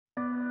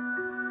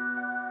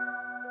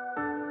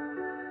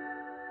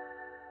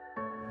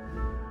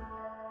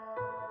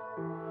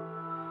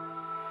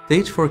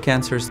Stage 4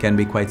 cancers can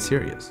be quite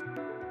serious.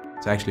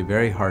 It's actually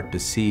very hard to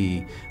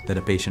see that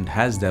a patient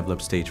has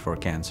developed stage 4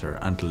 cancer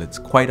until it's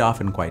quite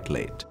often quite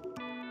late.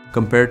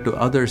 Compared to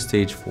other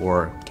stage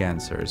 4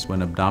 cancers,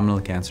 when abdominal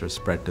cancer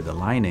spread to the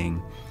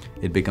lining,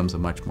 it becomes a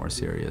much more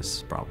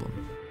serious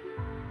problem.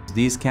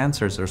 These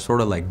cancers are sort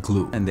of like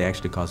glue, and they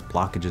actually cause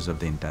blockages of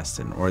the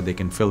intestine, or they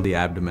can fill the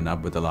abdomen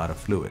up with a lot of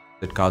fluid.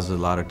 It causes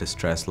a lot of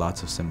distress,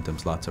 lots of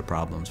symptoms, lots of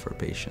problems for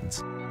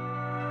patients.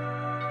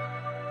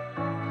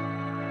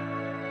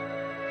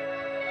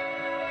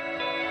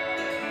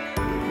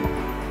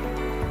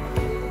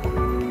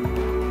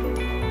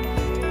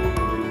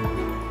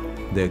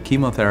 The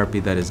chemotherapy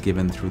that is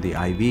given through the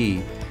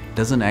IV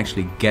doesn't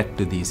actually get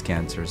to these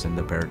cancers in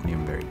the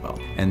peritoneum very well.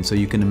 And so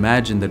you can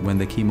imagine that when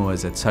the chemo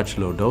is at such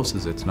low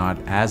doses, it's not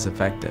as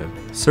effective.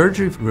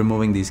 Surgery for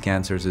removing these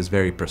cancers is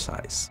very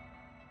precise.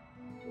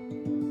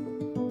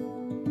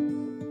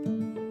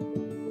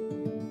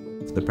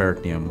 The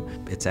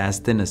peritoneum, it's as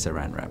thin as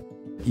saran wrap.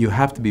 You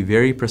have to be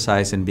very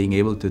precise in being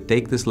able to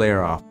take this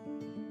layer off.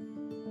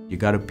 You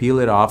got to peel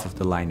it off of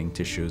the lining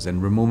tissues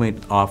and remove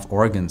it off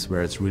organs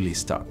where it's really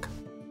stuck.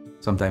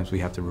 Sometimes we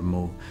have to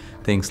remove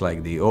things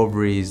like the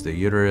ovaries, the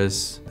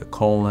uterus, the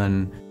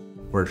colon.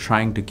 We're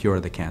trying to cure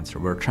the cancer.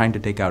 We're trying to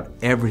take out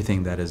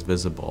everything that is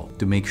visible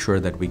to make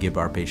sure that we give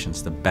our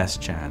patients the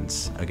best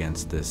chance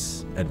against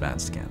this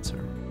advanced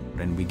cancer.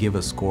 And we give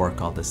a score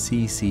called the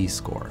CC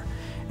score.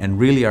 And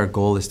really our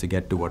goal is to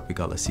get to what we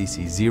call a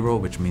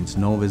CC0, which means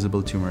no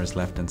visible tumors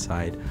left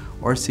inside,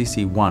 or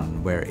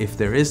CC1, where if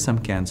there is some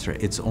cancer,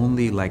 it's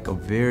only like a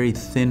very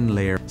thin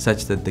layer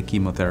such that the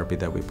chemotherapy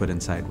that we put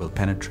inside will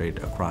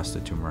penetrate across the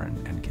tumor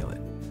and kill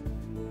it.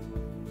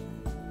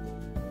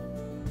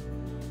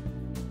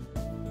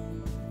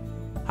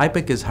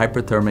 HIPEC is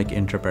hyperthermic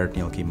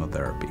intraperitoneal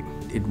chemotherapy.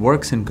 It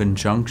works in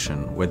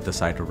conjunction with the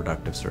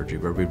cytoreductive surgery,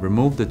 where we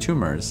remove the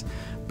tumors,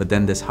 but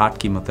then this hot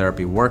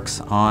chemotherapy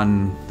works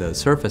on the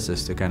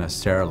surfaces to kind of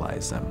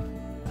sterilize them.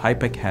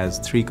 HIPEC has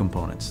 3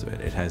 components to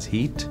it. It has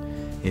heat,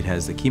 it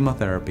has the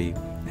chemotherapy,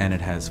 and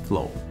it has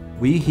flow.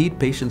 We heat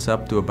patients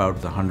up to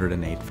about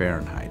 108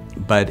 Fahrenheit,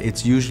 but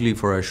it's usually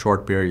for a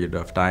short period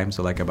of time,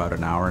 so like about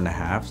an hour and a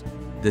half.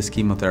 This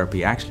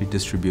chemotherapy actually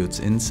distributes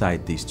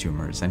inside these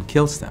tumors and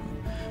kills them.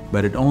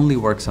 But it only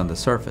works on the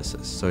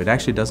surfaces, so it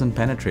actually doesn't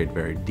penetrate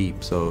very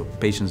deep, so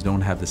patients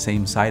don't have the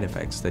same side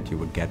effects that you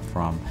would get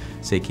from,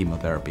 say,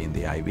 chemotherapy in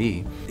the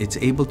IV. It's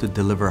able to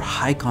deliver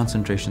high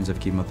concentrations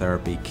of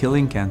chemotherapy,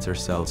 killing cancer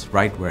cells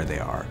right where they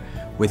are,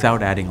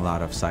 without adding a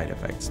lot of side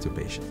effects to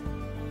patients.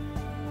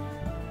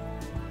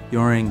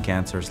 Curing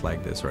cancers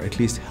like this, or at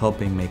least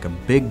helping make a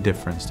big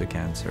difference to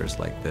cancers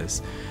like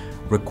this,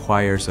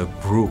 requires a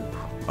group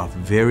of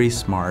very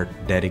smart,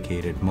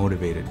 dedicated,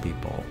 motivated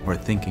people who are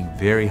thinking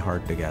very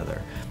hard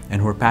together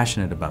and who are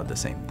passionate about the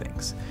same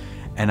things.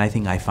 And I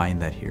think I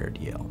find that here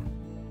at Yale.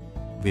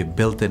 We've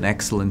built an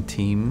excellent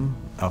team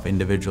of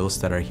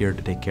individuals that are here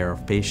to take care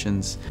of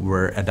patients.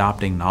 We're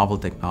adopting novel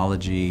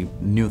technology,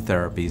 new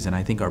therapies, and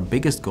I think our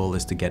biggest goal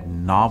is to get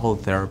novel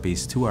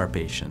therapies to our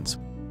patients.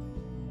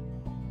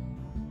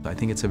 I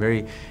think it's a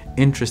very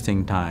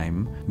interesting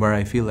time where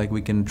I feel like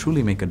we can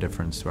truly make a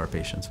difference to our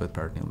patients with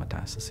peritoneal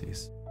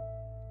metastases.